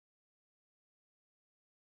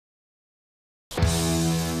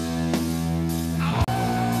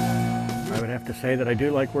have to say that I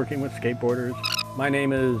do like working with skateboarders. My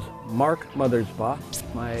name is Mark Mothersbaugh.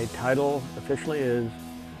 My title officially is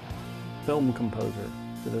film composer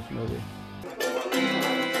for this movie.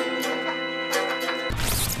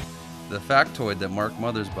 The factoid that Mark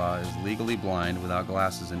Mothersbaugh is legally blind without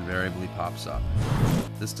glasses invariably pops up.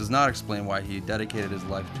 This does not explain why he dedicated his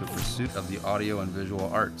life to a pursuit of the audio and visual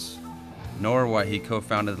arts, nor why he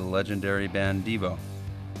co-founded the legendary band Devo,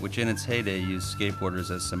 which in its heyday used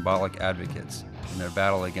skateboarders as symbolic advocates in their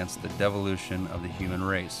battle against the devolution of the human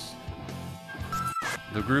race.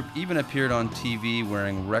 The group even appeared on TV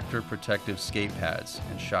wearing rector protective skate pads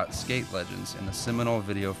and shot skate legends in the seminal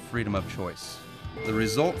video Freedom of Choice. The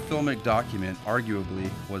result filmic document arguably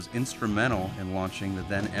was instrumental in launching the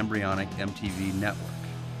then embryonic MTV network,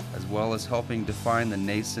 as well as helping define the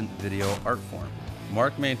nascent video art form.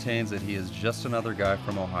 Mark maintains that he is just another guy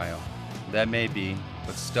from Ohio. That may be,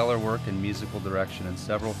 but stellar work in musical direction in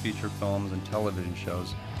several feature films and television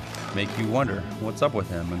shows make you wonder what's up with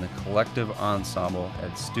him and the collective ensemble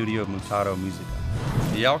at Studio Mutato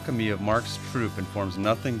Muzika. The alchemy of Mark's troupe informs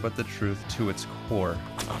nothing but the truth to its core.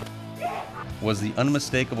 Was the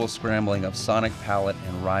unmistakable scrambling of sonic palette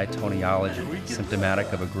and wry toniology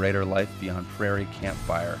symptomatic of a greater life beyond prairie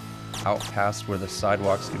campfire, out past where the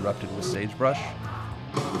sidewalks erupted with sagebrush?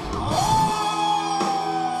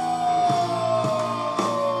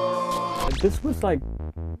 This was like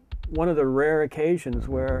one of the rare occasions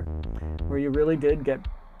where you really did get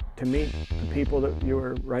to meet the people that you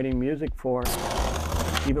were writing music for.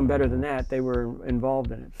 Even better than that, they were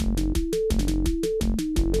involved in it.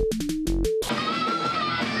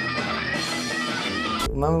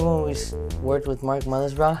 Remember when we worked with Mark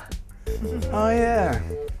Mothersbaugh? Oh yeah,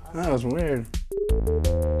 that was weird.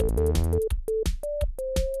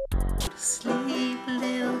 Sleep,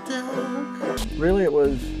 little dog. Really, I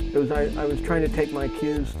was trying to take my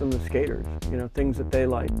cues from the skaters, you know, things that they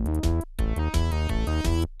like.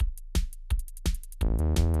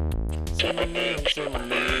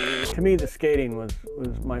 To me, the skating was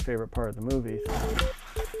my favorite part of the movie.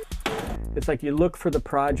 It's like you look for the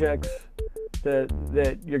projects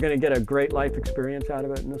that you're going to get a great life experience out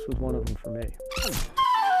of it, and this was one of them for me.